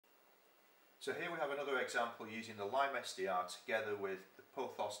So here we have another example using the LimeSDR together with the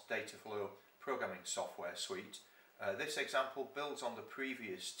Pothos Dataflow programming software suite. This example builds on the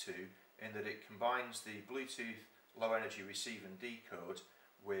previous two in that it combines the Bluetooth low energy receive and decode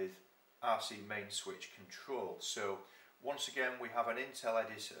with RC main switch control. So once again we have an Intel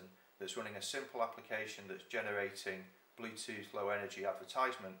Edison that's running a simple application that's generating Bluetooth low energy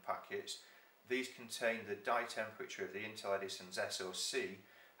advertisement packets. These contain the die temperature of the Intel Edison's SoC.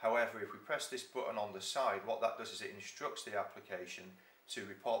 However, if we press this button on the side, what that does is it instructs the application to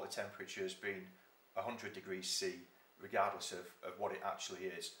report the temperature as being 100 degrees C, regardless of what it actually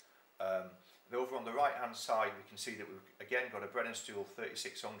is. And over on the right hand side we can see that we've again got a bread and stool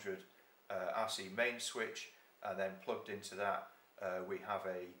 3600 RC main switch, and then plugged into that we have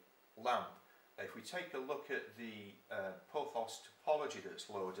a lamp. If we take a look at the Pothos topology that's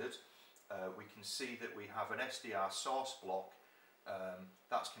loaded, we can see that we have an SDR source block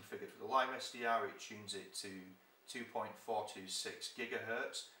that's configured for the LimeSDR. It tunes it to 2.426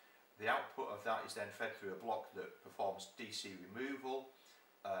 GHz. The output of that is then fed through a block that performs DC removal.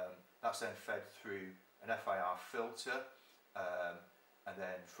 That's then fed through an FIR filter, and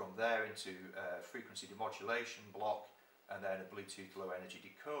then from there into a frequency demodulation block, and then a Bluetooth low energy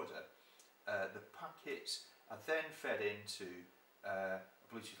decoder. The packets are then fed into a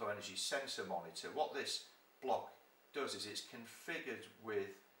Bluetooth low energy sensor monitor. What this block does is it's configured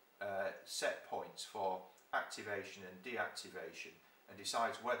with set points for activation and deactivation, and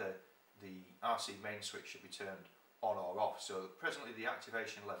decides whether the RC main switch should be turned on or off. So presently the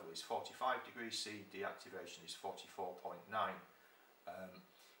activation level is 45 degrees C, deactivation is 44.9.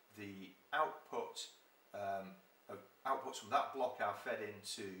 The outputs from that block are fed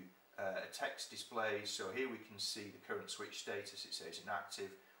into a text display. So here we can see the current switch status. It says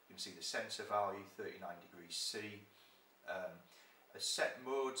inactive. We can see the sensor value 39 degrees C. A set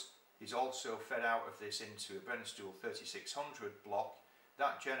mode is also fed out of this into a bread and stool 3600 block.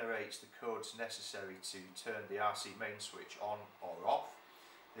 That generates the codes necessary to turn the RC main switch on or off,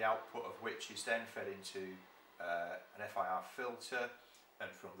 the output of which is then fed into an FIR filter,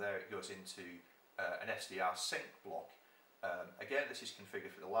 and from there it goes into an SDR sync block. Again, this is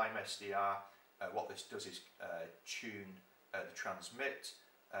configured for the LimeSDR. What this does is tune the transmit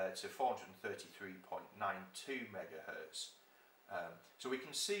to 433.92 MHz. So we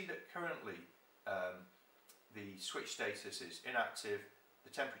can see that currently the switch status is inactive, the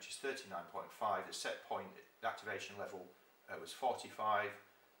temperature is 39.5, the set point activation level was 45,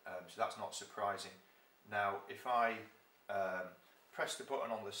 so that's not surprising. Now if I press the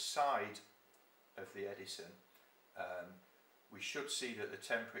button on the side of the Edison, we should see that the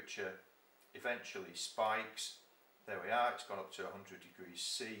temperature eventually spikes. There we are, it's gone up to 100 degrees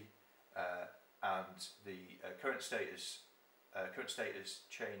C, and the current state has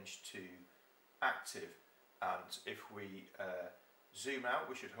changed to active. And if we zoom out,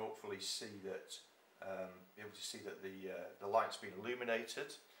 we should hopefully see that, be able to see that the light's been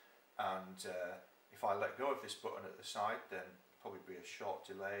illuminated. And if I let go of this button at the side, then probably be a short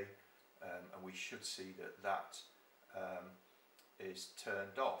delay, and we should see that is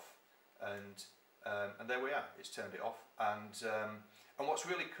turned off. And there we are, it's turned it off. And what's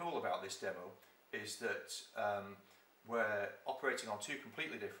really cool about this demo is that we're operating on two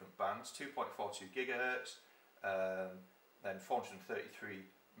completely different bands, 2.42 GHz, then 433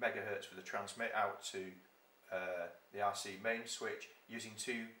 MHz for the transmit out to the RC main switch, using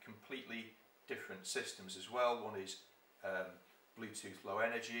two completely different systems as well. One is Bluetooth low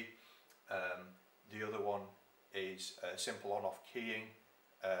energy, the other one is simple on-off keying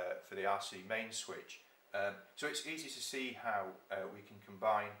for the RC main switch. So it's easy to see how we can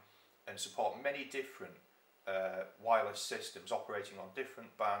combine and support many different wireless systems operating on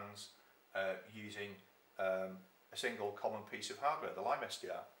different bands using a single common piece of hardware, the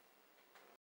LimeSDR.